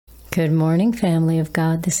Good morning, family of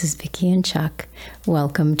God. This is Vicki and Chuck.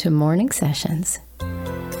 Welcome to Morning Sessions.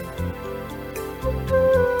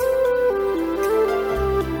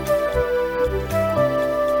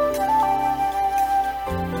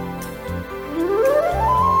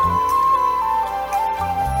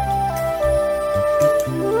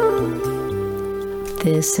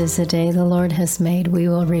 This is a day the Lord has made. We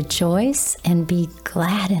will rejoice and be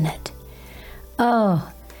glad in it. Oh,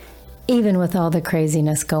 even with all the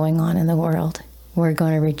craziness going on in the world, we're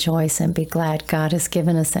going to rejoice and be glad God has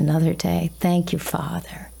given us another day. Thank you,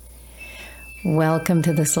 Father. Welcome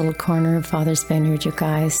to this little corner of Father's Vineyard, you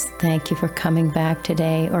guys. Thank you for coming back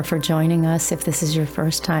today or for joining us. If this is your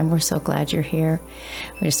first time, we're so glad you're here.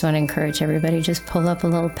 We just want to encourage everybody, just pull up a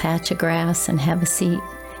little patch of grass and have a seat.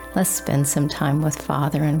 Let's spend some time with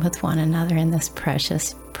Father and with one another in this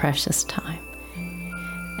precious, precious time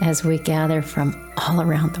as we gather from all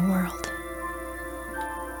around the world.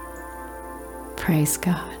 Praise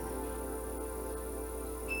God.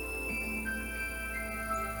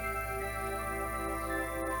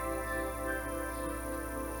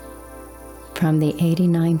 From the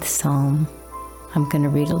 89th Psalm, I'm going to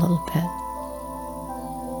read a little bit.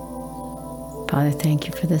 Father, thank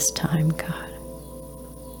you for this time, God.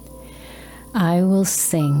 I will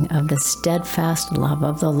sing of the steadfast love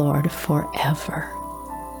of the Lord forever.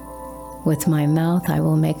 With my mouth I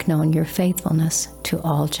will make known your faithfulness to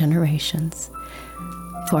all generations.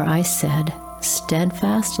 For I said,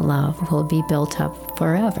 steadfast love will be built up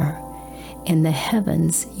forever. In the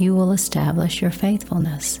heavens you will establish your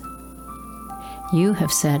faithfulness. You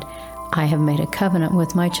have said, I have made a covenant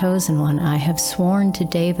with my chosen one. I have sworn to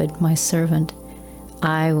David, my servant,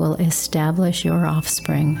 I will establish your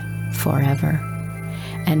offspring forever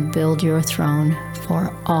and build your throne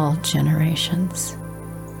for all generations.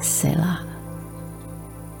 Selah.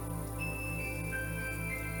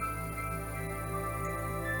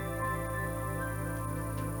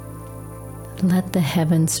 Let the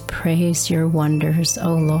heavens praise your wonders,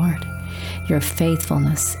 O Lord, your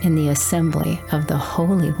faithfulness in the assembly of the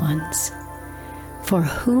holy ones. For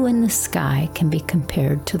who in the sky can be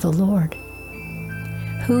compared to the Lord?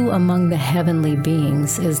 Who among the heavenly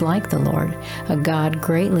beings is like the Lord, a God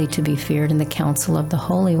greatly to be feared in the council of the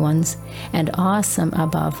holy ones, and awesome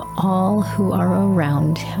above all who are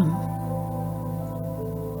around him?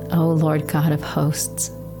 O Lord God of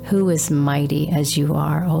hosts, who is mighty as you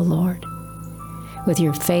are, O Lord? With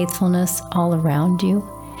your faithfulness all around you,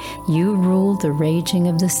 you rule the raging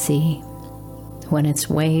of the sea. When its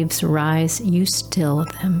waves rise, you still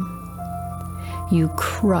them. You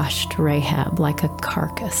crushed Rahab like a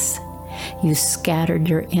carcass. You scattered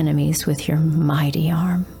your enemies with your mighty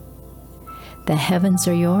arm. The heavens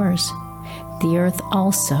are yours. The earth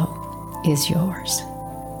also is yours.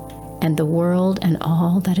 And the world and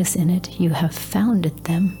all that is in it, you have founded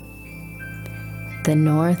them. The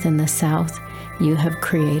north and the south, you have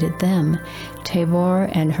created them. Tabor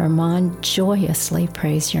and Hermon joyously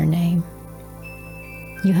praise your name.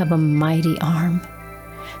 You have a mighty arm.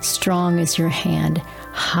 Strong is your hand,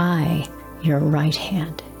 high your right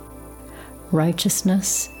hand.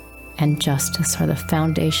 Righteousness and justice are the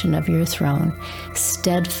foundation of your throne.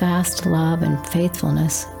 Steadfast love and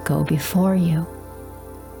faithfulness go before you.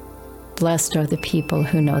 Blessed are the people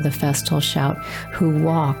who know the festal shout, who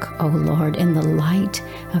walk, O Lord, in the light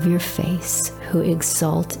of your face, who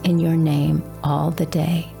exult in your name all the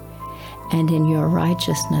day, and in your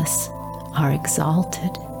righteousness are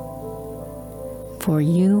exalted. For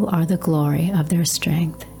you are the glory of their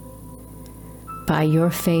strength. By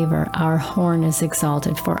your favor our horn is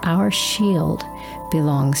exalted, for our shield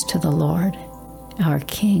belongs to the Lord, our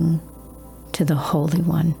King, to the Holy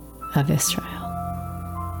One of Israel.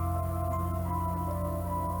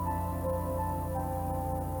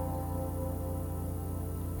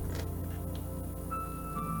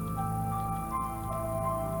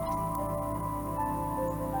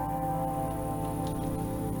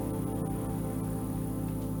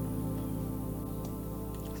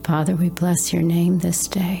 Father, we bless your name this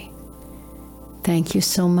day. Thank you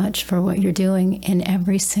so much for what you're doing in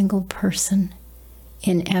every single person,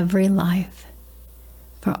 in every life,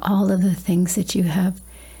 for all of the things that you have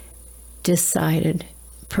decided,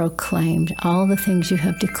 proclaimed, all the things you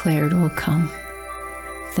have declared will come.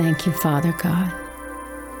 Thank you, Father God.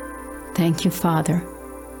 Thank you, Father,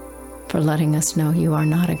 for letting us know you are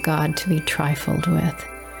not a God to be trifled with,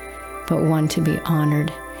 but one to be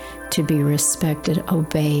honored, to be respected,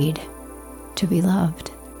 obeyed, to be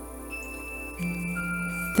loved.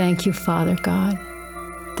 Thank you, Father God,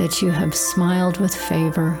 that you have smiled with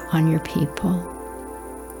favor on your people.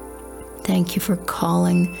 Thank you for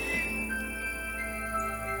calling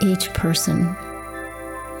each person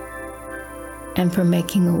and for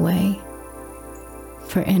making a way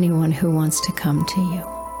for anyone who wants to come to you.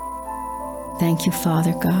 Thank you,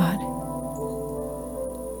 Father God,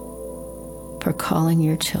 for calling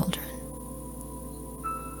your children,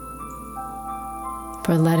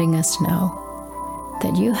 for letting us know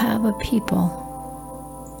that you have a people,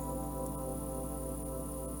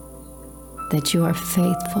 that you are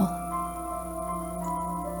faithful,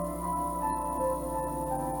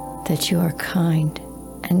 that you are kind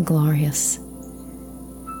and glorious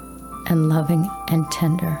and loving and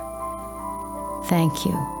tender. Thank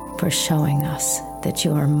you for showing us that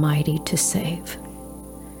you are mighty to save.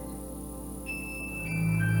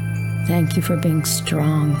 Thank you for being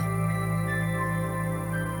strong.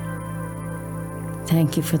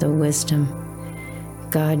 Thank you for the wisdom.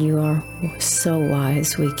 God, you are so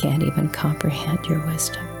wise we can't even comprehend your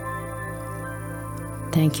wisdom.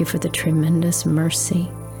 Thank you for the tremendous mercy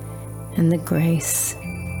and the grace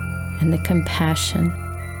and the compassion.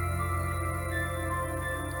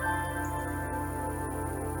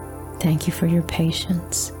 Thank you for your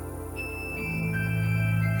patience.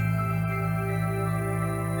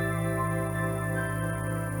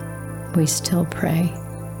 We still pray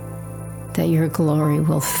that your glory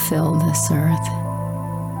will fill this earth.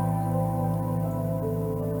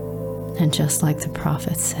 And just like the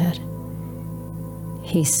prophet said,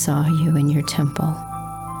 he saw you in your temple.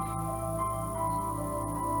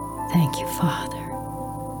 Thank you, Father.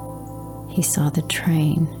 He saw the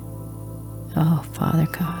train. Oh, Father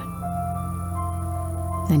God.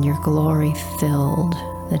 And your glory filled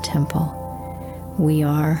the temple. We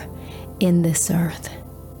are in this earth,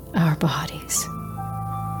 our bodies.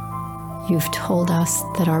 You've told us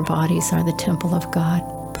that our bodies are the temple of God.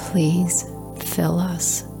 Please fill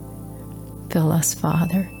us. Fill us,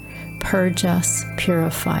 Father. Purge us,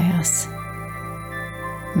 purify us.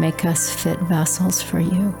 Make us fit vessels for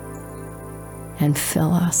you. And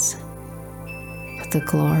fill us with the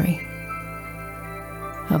glory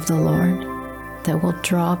of the Lord that will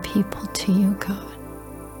draw people to you, God.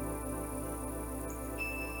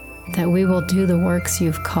 That we will do the works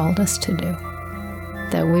you've called us to do.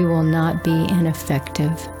 That we will not be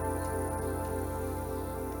ineffective,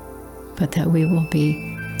 but that we will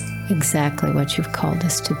be exactly what you've called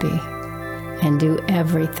us to be and do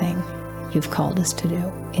everything you've called us to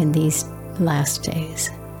do in these last days.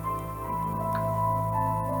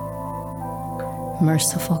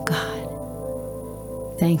 Merciful God,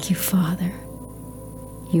 thank you, Father.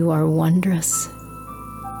 You are wondrous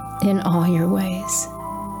in all your ways.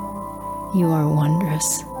 You are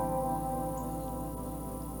wondrous.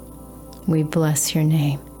 We bless your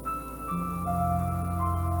name.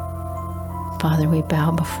 Father, we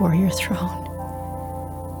bow before your throne.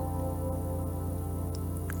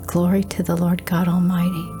 Glory to the Lord God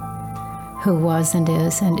Almighty, who was and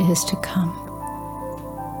is to come.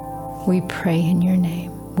 We pray in your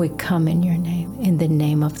name. We come in your name, in the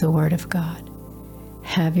name of the Word of God.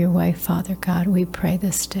 Have your way, Father God, we pray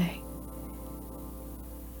this day.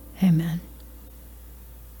 Amen.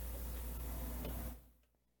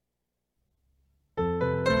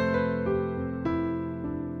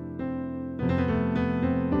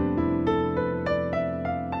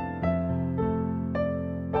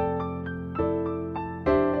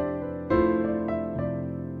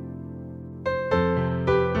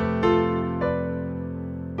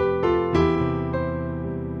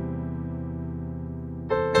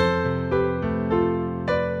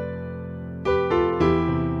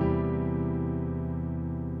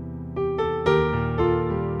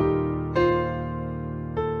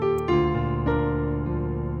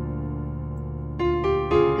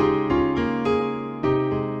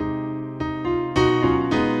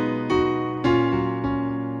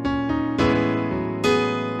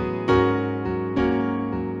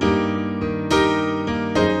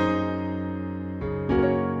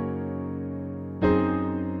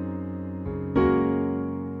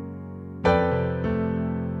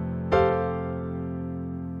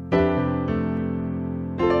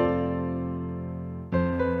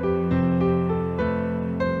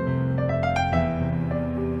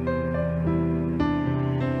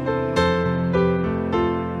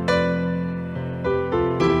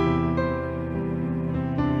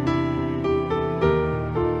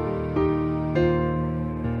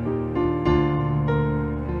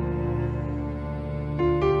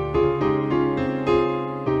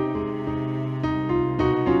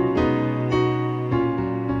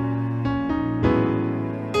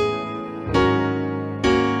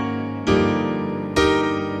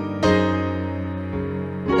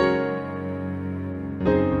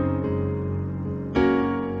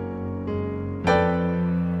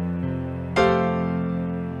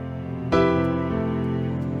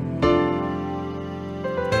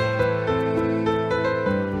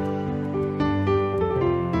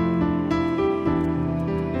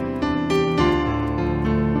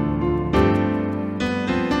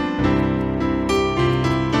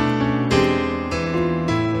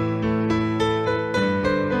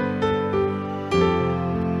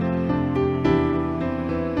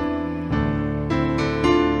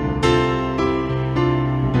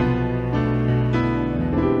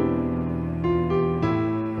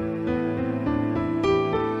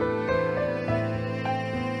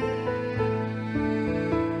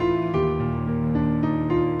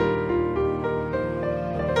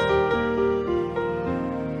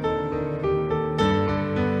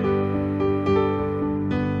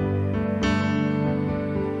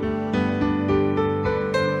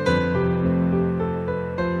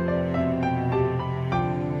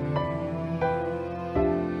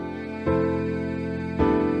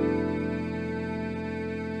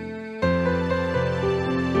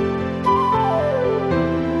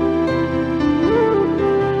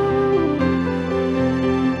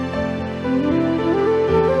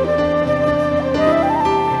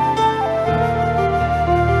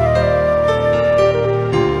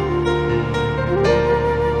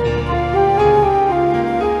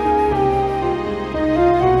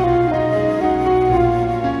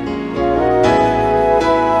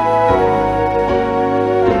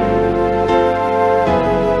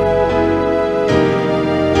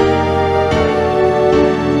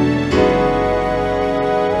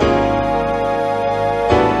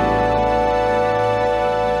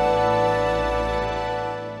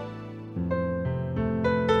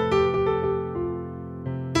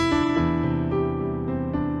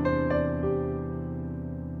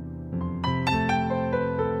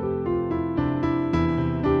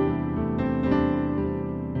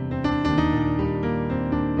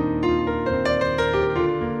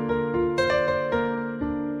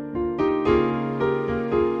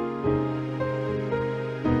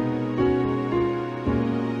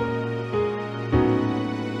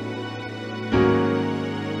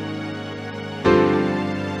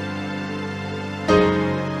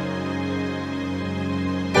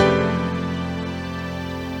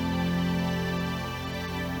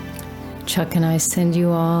 Chuck and I send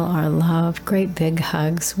you all our love, great big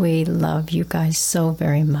hugs. We love you guys so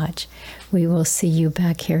very much. We will see you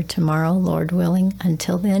back here tomorrow, Lord willing.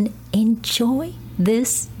 Until then, enjoy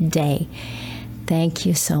this day. Thank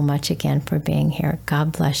you so much again for being here.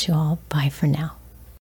 God bless you all. Bye for now.